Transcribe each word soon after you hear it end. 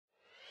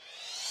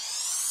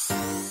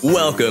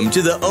Welcome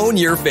to the Own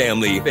Your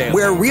Family,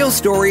 where real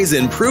stories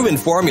and proven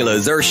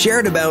formulas are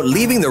shared about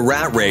leaving the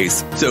rat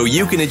race so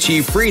you can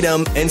achieve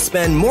freedom and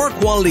spend more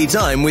quality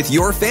time with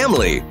your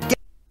family.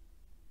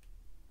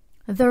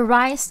 The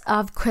rise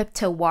of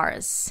crypto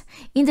wars.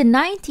 In the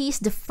 90s,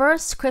 the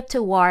first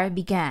crypto war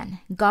began.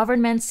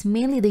 Governments,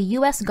 mainly the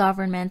US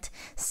government,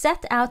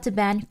 set out to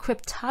ban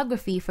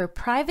cryptography for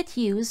private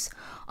use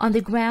on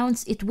the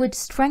grounds it would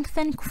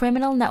strengthen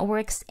criminal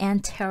networks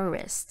and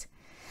terrorists.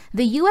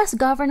 The US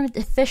government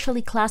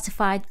officially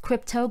classified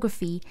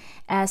cryptography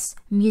as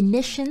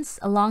munitions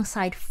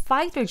alongside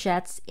fighter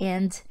jets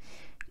and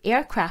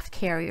aircraft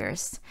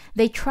carriers.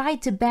 They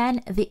tried to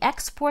ban the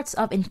exports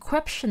of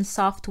encryption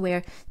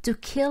software to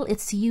kill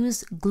its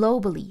use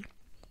globally.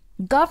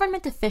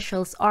 Government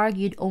officials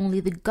argued only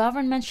the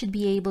government should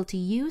be able to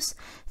use,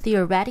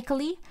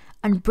 theoretically,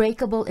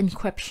 unbreakable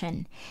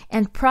encryption,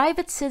 and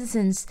private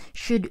citizens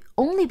should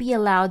only be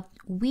allowed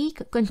weak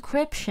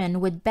encryption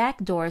with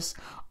backdoors,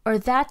 or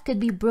that could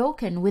be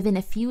broken within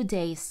a few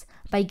days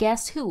by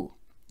guess who?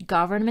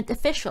 Government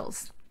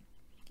officials.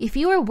 If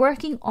you were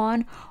working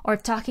on or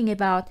talking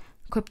about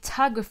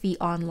cryptography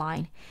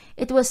online,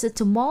 it was a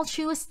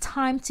tumultuous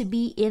time to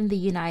be in the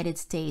United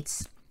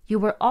States. You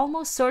were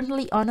almost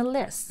certainly on a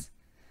list.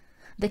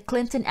 The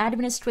Clinton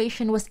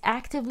administration was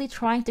actively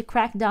trying to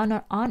crack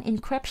down on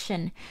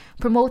encryption,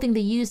 promoting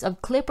the use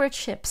of Clipper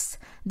chips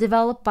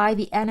developed by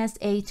the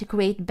NSA to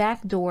create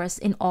backdoors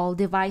in all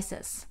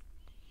devices.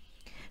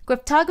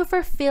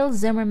 Cryptographer Phil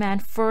Zimmermann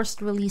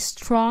first released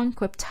strong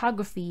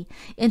cryptography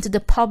into the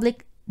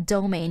public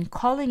domain,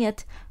 calling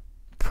it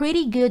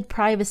Pretty Good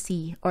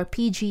Privacy, or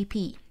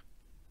PGP.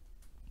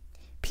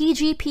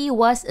 PGP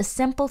was a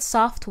simple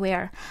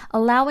software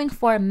allowing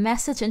for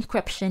message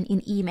encryption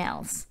in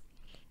emails.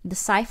 The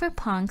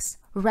Cypherpunks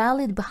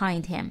rallied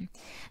behind him.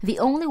 The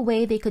only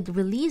way they could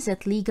release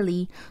it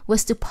legally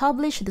was to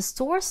publish the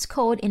source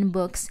code in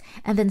books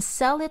and then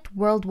sell it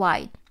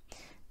worldwide.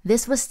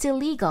 This was still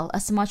legal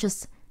as much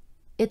as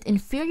it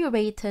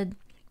infuriated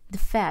the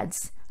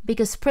feds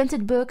because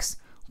printed books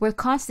were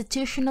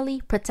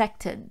constitutionally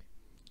protected.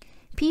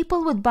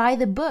 People would buy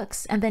the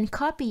books and then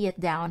copy it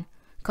down,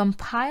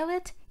 compile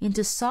it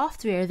into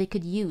software they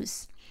could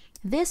use.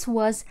 This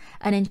was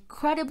an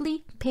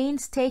incredibly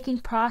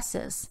painstaking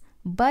process,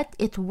 but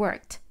it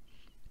worked.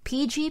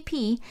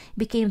 PGP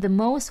became the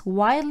most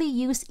widely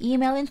used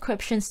email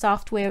encryption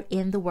software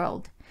in the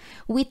world.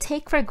 We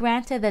take for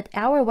granted that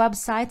our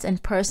websites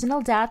and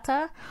personal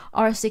data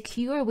are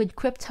secure with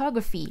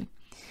cryptography.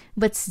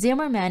 But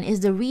Zimmermann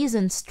is the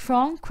reason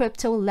strong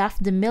crypto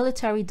left the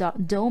military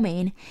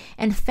domain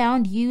and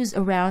found use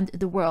around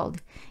the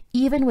world,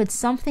 even with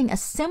something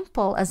as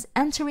simple as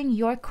entering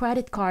your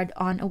credit card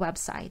on a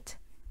website.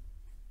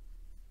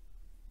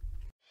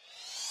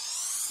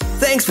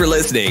 Thanks for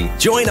listening.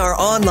 Join our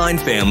online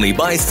family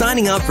by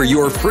signing up for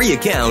your free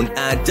account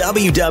at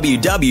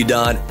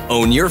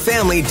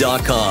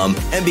www.ownyourfamily.com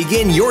and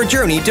begin your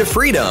journey to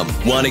freedom.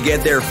 Want to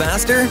get there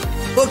faster?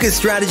 Book a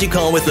strategy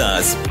call with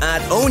us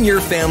at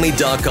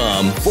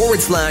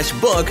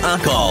ownyourfamily.com/book a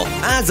call.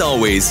 As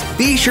always,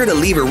 be sure to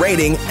leave a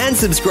rating and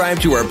subscribe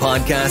to our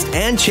podcast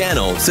and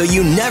channel so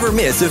you never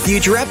miss a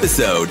future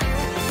episode.